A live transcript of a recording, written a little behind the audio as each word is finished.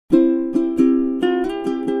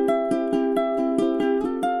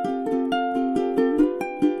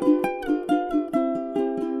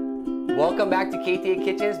back to KTA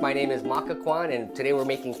Kitchens. My name is Maka and today we're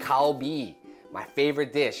making Kalbi, my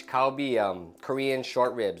favorite dish. Kalbi, Korean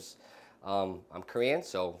short ribs. I'm Korean,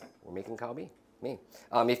 so we're making Kalbi. Me.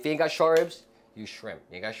 If you ain't got short ribs, use shrimp.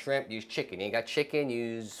 You ain't got shrimp, use chicken. You ain't got chicken,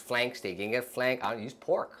 use flank steak. You ain't got flank, I don't use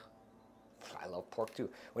pork. I love pork too.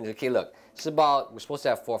 Okay, look, it's about, we're supposed to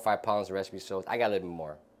have 4 or 5 pounds of recipe, so I got a little bit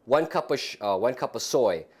more. 1 cup of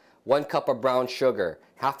soy, 1 cup of brown sugar,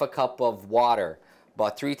 half a cup of water,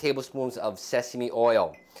 about 3 tablespoons of sesame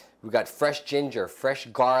oil. We got fresh ginger, fresh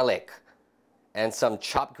garlic, and some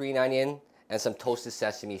chopped green onion, and some toasted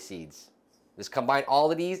sesame seeds. Let's combine all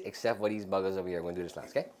of these except for these buggers over here. We're gonna do this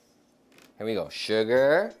last, okay? Here we go.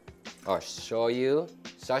 Sugar, or shoyu.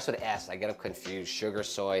 Starts with S. I get them confused. Sugar,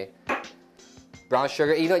 soy, brown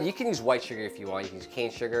sugar. You know, you can use white sugar if you want. You can use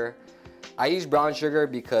cane sugar. I use brown sugar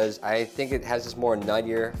because I think it has this more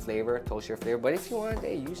nuttier flavor, toastier flavor. But if you want,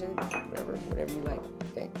 hey, use it, whatever you like.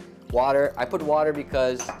 Okay. Water. I put water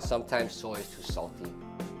because sometimes soy is too salty,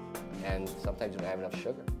 and sometimes you don't have enough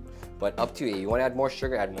sugar. But up to you. You want to add more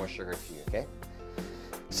sugar to you. Okay.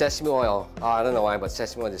 Sesame oil. Oh, I don't know why, but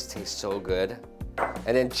sesame oil just tastes so good.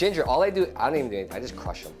 And then ginger. All I do, I don't even do it. I just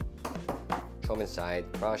crush them. Throw them inside.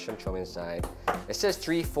 Crush them. Throw them inside. It says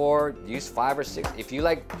 3, 4. Use 5 or 6. If you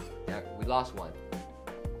like. Yeah, we lost 1.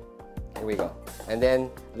 Here we go. And then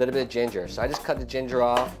a little bit of ginger. So I just cut the ginger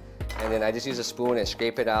off, and then I just use a spoon and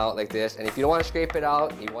scrape it out like this. And if you don't want to scrape it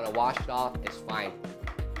out, you want to wash it off, it's fine.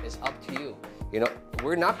 It's up to you. You know,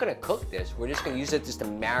 we're not going to cook this. We're just going to use it just to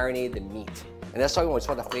marinate the meat. And that's all we want. We just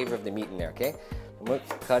want the flavor of the meat in there, okay? I'm going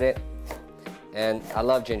to cut it. And I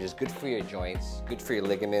love ginger. It's good for your joints, good for your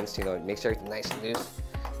ligaments. You know, it makes everything nice and loose.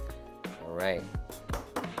 All right.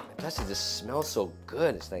 Plus, it just smells so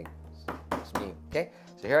good. It's like, it's me. Okay,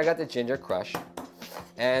 so here I got the ginger crushed.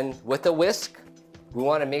 And with the whisk, we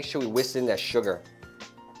want to make sure we whisk in that sugar.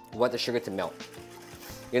 We want the sugar to melt.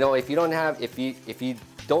 You know, if you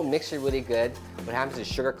don't mix it really good, what happens is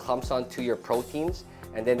sugar clumps onto your proteins,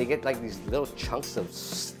 and then they get like these little chunks of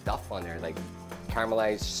stuff on there, like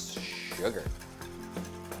caramelized sugar.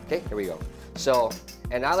 Okay, here we go. So,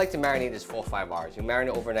 and I like to marinate this 4 or 5 hours. You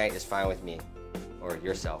marinate overnight is fine with me, or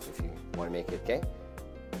yourself if you want to make it, okay?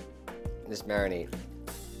 This marinade.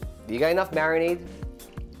 You got enough marinade?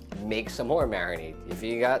 Make some more marinade. If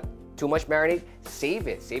you got too much marinade, save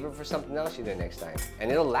it. Save it for something else you do next time. And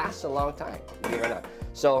it'll last a long time, believe it or not.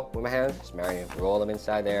 So, with my hands, just marinate. Roll them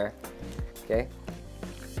inside there, okay?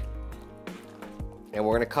 And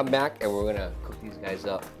we're gonna come back and we're gonna cook these guys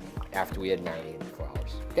up after we had marinated for 4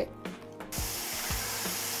 hours, okay?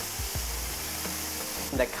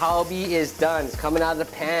 The Kalbi is done. It's coming out of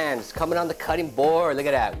the pan. It's coming on the cutting board. Look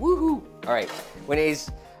at that. Woohoo! All right.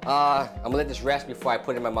 I'm gonna let this rest before I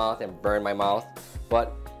put it in my mouth and burn my mouth.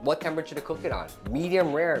 But what temperature to cook it on?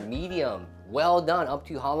 Medium rare, medium. Well done. Up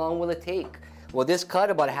to you. How long will it take? Well, this cut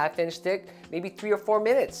about a 1/2 inch thick, maybe 3 or 4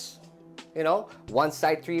 minutes. You know, one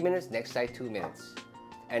side 3 minutes, next side 2 minutes.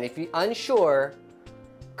 And if you're unsure,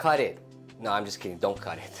 cut it. No, I'm just kidding. Don't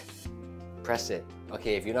cut it. Press it.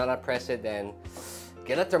 Okay, if you know how to press it, then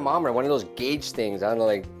get a thermometer, one of those gauge things. I don't know,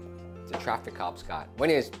 like the traffic cops got. One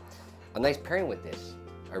is a nice pairing with this,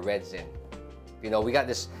 a red zin. You know, we got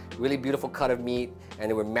this really beautiful cut of meat, and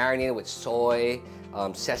then we're marinated with soy,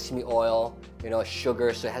 sesame oil, you know,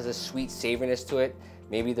 sugar, so it has a sweet savoriness to it.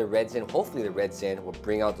 Maybe the red zin, hopefully the red zin will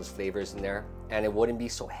bring out those flavors in there, and it wouldn't be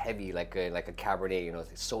so heavy like a Cabernet. You know,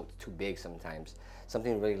 it's so too big sometimes.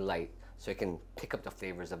 Something really light, so it can pick up the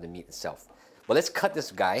flavors of the meat itself. Well, let's cut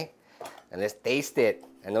this guy. And let's taste it.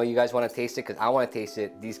 I know you guys want to taste it because I want to taste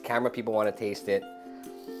it. These camera people want to taste it.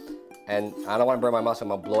 And I don't want to burn my mouth, so I'm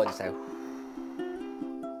going to blow it this time.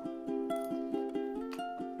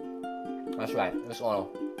 That's right. This is Ono.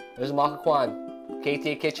 This is Maka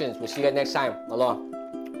KTA Kitchens. We'll see you guys next time. Aloha.